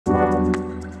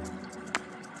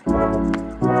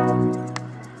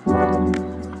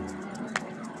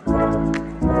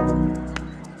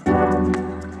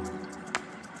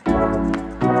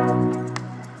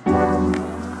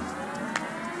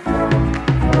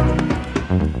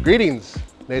Greetings,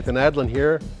 Nathan Adlin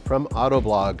here from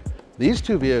Autoblog. These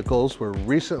two vehicles were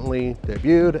recently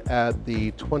debuted at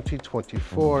the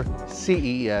 2024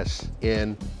 CES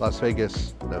in Las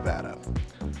Vegas, Nevada.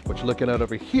 What you're looking at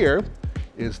over here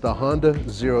is the Honda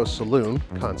Zero Saloon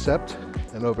concept,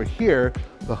 and over here,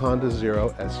 the Honda Zero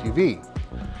SUV.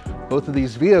 Both of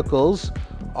these vehicles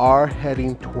are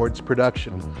heading towards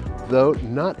production, though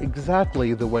not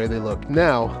exactly the way they look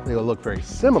now. They will look very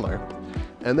similar,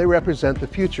 and they represent the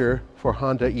future for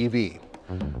Honda EV.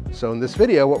 So in this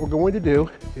video, what we're going to do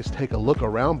is take a look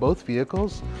around both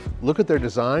vehicles, look at their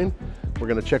design. We're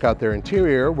going to check out their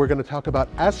interior. We're going to talk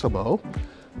about ASIMO,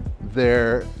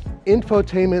 their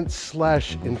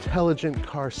infotainment / intelligent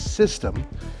car system,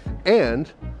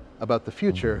 and about the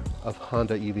future of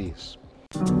Honda EVs.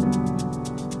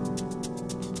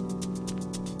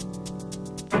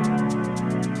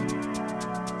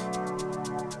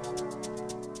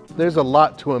 There's a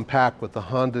lot to unpack with the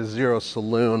Honda Zero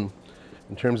Saloon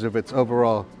in terms of its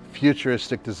overall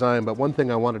futuristic design, but one thing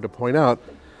I wanted to point out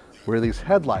were these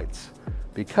headlights,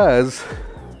 because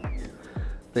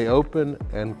they open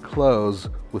and close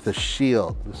with a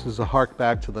shield. This is a hark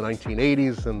back to the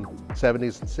 1980s and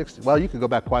 70s and 60s. Well, you could go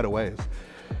back quite a ways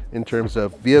in terms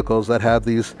of vehicles that have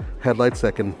these headlights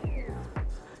that can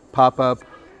pop up,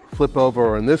 flip over,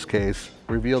 or in this case,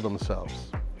 reveal themselves.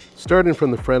 Starting from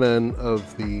the front end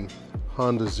of the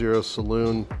Honda Zero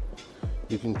Saloon,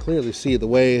 you can clearly see the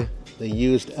way they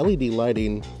used LED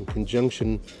lighting in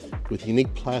conjunction with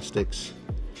unique plastics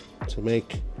to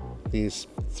make these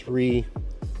three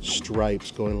stripes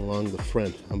going along the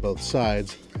front on both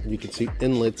sides. And you can see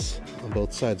inlets on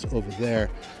both sides over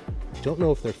there. Don't know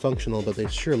if they're functional, but they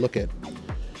sure look it.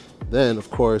 Then,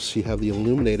 of course, you have the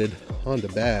illuminated Honda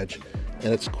badge,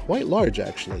 and it's quite large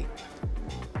actually.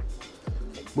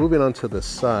 Moving on to the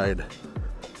side,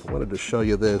 I wanted to show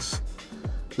you this.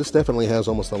 This definitely has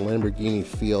almost a Lamborghini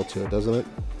feel to it, doesn't it?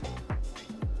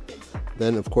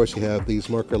 Then, of course, you have these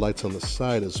marker lights on the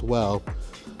side as well.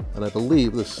 And I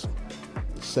believe this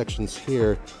sections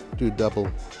here do double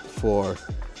for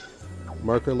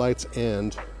marker lights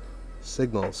and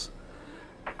signals.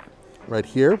 Right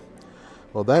here,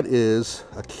 well, that is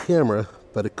a camera,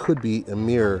 but it could be a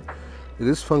mirror. It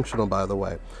is functional, by the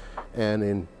way. And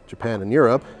in Japan and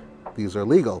Europe, these are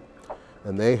legal,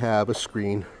 and they have a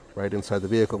screen right inside the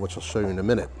vehicle, which I'll show you in a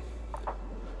minute.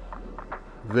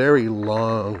 Very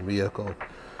long vehicle.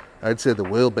 I'd say the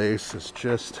wheelbase is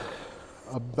just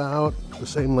about the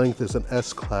same length as an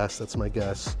S-Class, that's my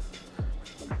guess.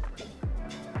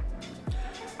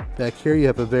 Back here you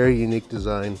have a very unique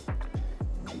design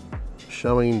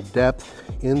showing depth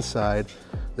inside.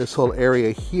 This whole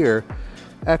area here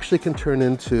actually can turn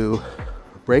into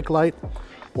brake light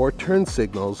or turn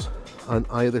signals on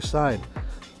either side.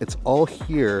 It's all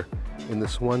here in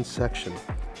this one section,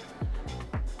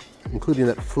 including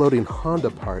that floating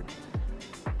Honda part.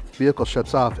 The vehicle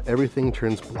shuts off, everything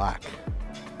turns black.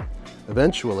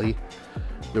 Eventually,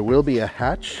 there will be a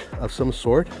hatch of some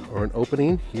sort or an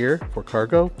opening here for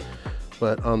cargo,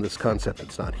 but on this concept,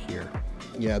 it's not here.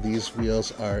 Yeah, these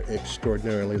wheels are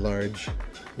extraordinarily large.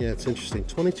 Yeah, it's interesting,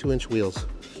 22-inch wheels,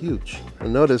 huge.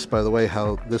 And notice, by the way,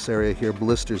 how this area here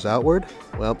blisters outward.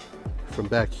 Well, from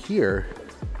back here,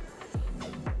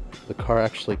 the car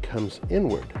actually comes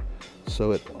inward,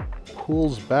 so it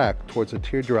pulls back towards a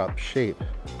teardrop shape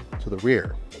to the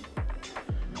rear.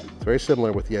 It's very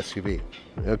similar with the SUV.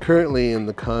 Now, currently in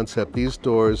the concept, these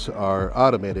doors are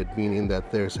automated, meaning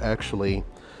that there's actually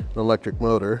an electric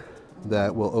motor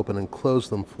that will open and close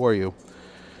them for you.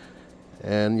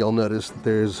 And you'll notice that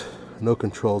there's no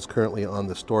controls currently on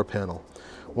this door panel.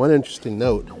 One interesting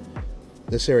note,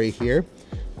 this area here,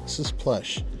 this is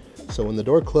plush. So when the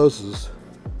door closes,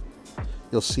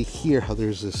 you'll see here how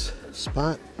there's this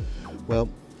spot. Well,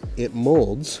 it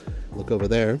molds, look over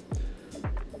there,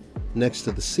 next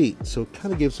to the seat. So it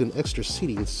kind of gives you an extra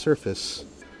seating surface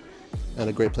and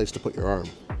a great place to put your arm.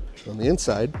 On the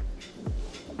inside,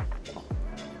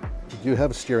 you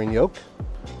have a steering yoke,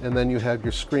 and then you have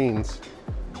your screens.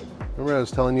 Remember I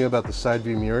was telling you about the side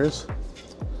view mirrors?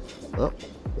 Well,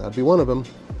 that'd be one of them,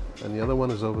 and the other one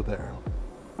is over there.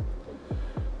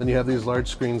 Then you have these large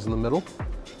screens in the middle.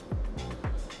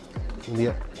 And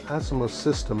the ASIMO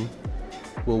system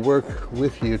will work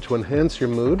with you to enhance your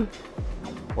mood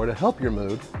or to help your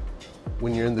mood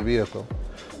when you're in the vehicle.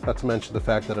 Not to mention the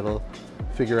fact that it'll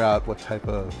figure out what type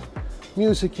of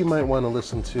music you might want to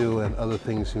listen to and other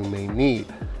things you may need.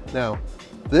 Now,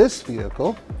 this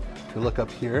vehicle, if you look up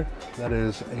here, that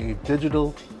is a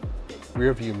digital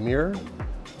rear view mirror.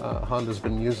 Honda's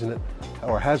been using it,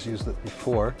 or has used it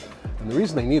before, and the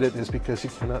reason they need it is because you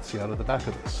cannot see out of the back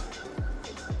of this.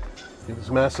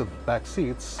 These massive back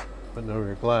seats, but no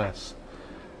rear glass.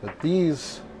 But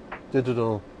these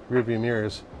digital rearview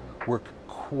mirrors work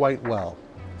quite well.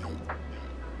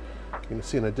 You can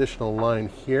see an additional line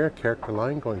here, character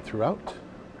line going throughout,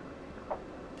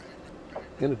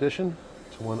 in addition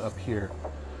to one up here.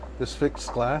 This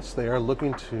fixed glass, they are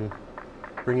looking to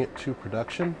bring it to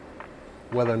production.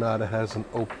 Whether or not it has an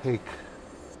opaque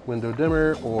window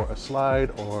dimmer or a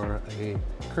slide or a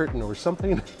curtain or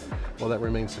something, well, that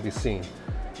remains to be seen.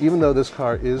 Even though this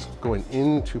car is going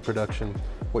into production,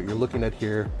 what you're looking at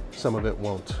here, some of it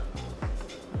won't.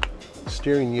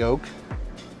 Steering yoke,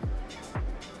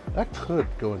 that could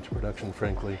go into production,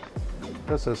 frankly. It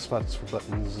does have spots for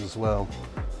buttons as well.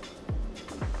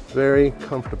 Very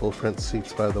comfortable front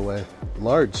seats, by the way.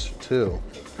 Large, too,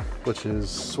 which is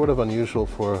sort of unusual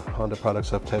for Honda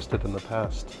products I've tested in the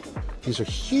past. These are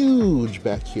huge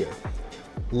back here.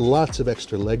 Lots of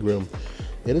extra legroom.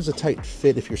 It is a tight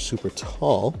fit if you're super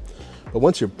tall, but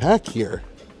once you're back here,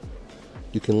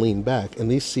 you can lean back, and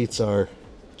these seats are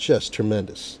just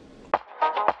tremendous.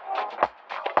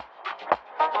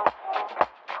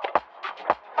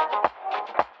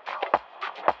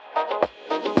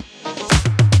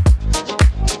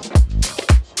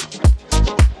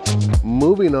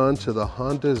 Moving on to the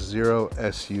Honda Zero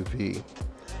SUV.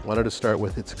 Wanted to start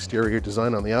with its exterior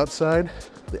design on the outside.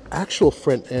 The actual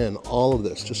front end, all of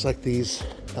this, just like these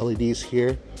LEDs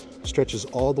here, stretches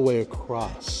all the way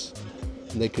across.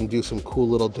 And they can do some cool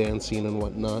little dancing and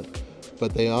whatnot,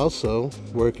 but they also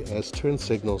work as turn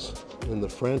signals in the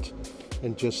front.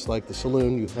 And just like the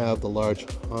saloon, you have the large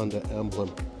Honda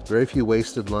emblem. Very few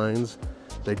wasted lines.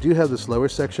 They do have this lower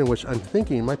section, which I'm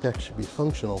thinking might actually be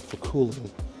functional for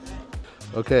cooling.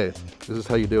 Okay, this is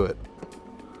how you do it.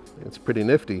 It's pretty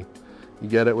nifty. You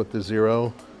get it with the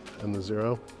Zero and the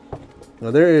Zero.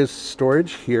 Now there is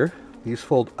storage here. These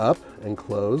fold up and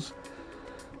close.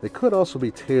 They could also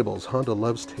be tables. Honda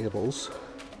loves tables.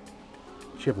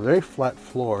 You have a very flat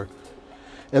floor.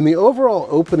 And the overall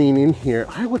opening in here,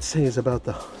 I would say, is about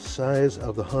the size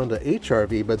of the Honda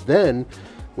HR-V, but then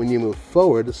when you move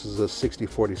forward, this is a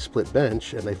 60-40 split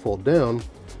bench, and they fold down,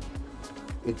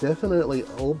 it definitely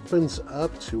opens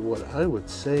up to what I would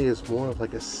say is more of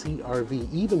like a CR-V,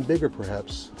 even bigger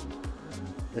perhaps,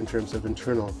 in terms of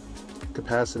internal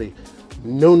capacity.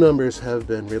 No numbers have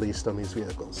been released on these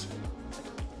vehicles,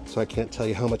 so I can't tell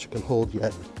you how much it can hold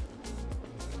yet.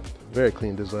 Very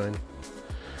clean design.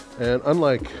 And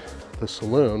unlike the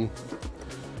saloon,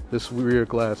 this rear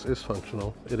glass is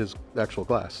functional. It is actual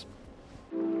glass.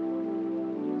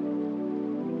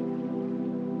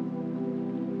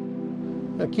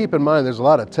 Now keep in mind, there's a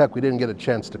lot of tech we didn't get a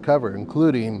chance to cover,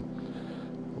 including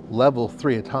level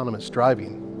 3 autonomous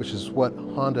driving, which is what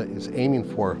Honda is aiming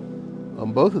for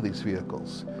on both of these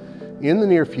vehicles. In the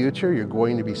near future, you're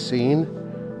going to be seeing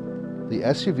the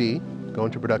SUV go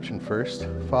into production first,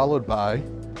 followed by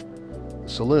the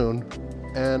saloon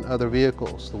and other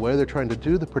vehicles. The way they're trying to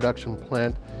do the production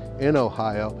plant in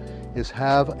Ohio is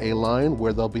have a line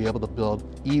where they'll be able to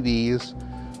build EVs,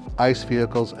 ICE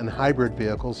vehicles, and hybrid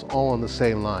vehicles all on the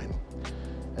same line.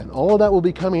 And all of that will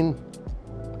be coming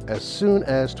as soon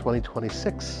as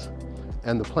 2026.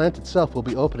 And the plant itself will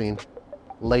be opening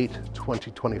late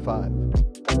 2025.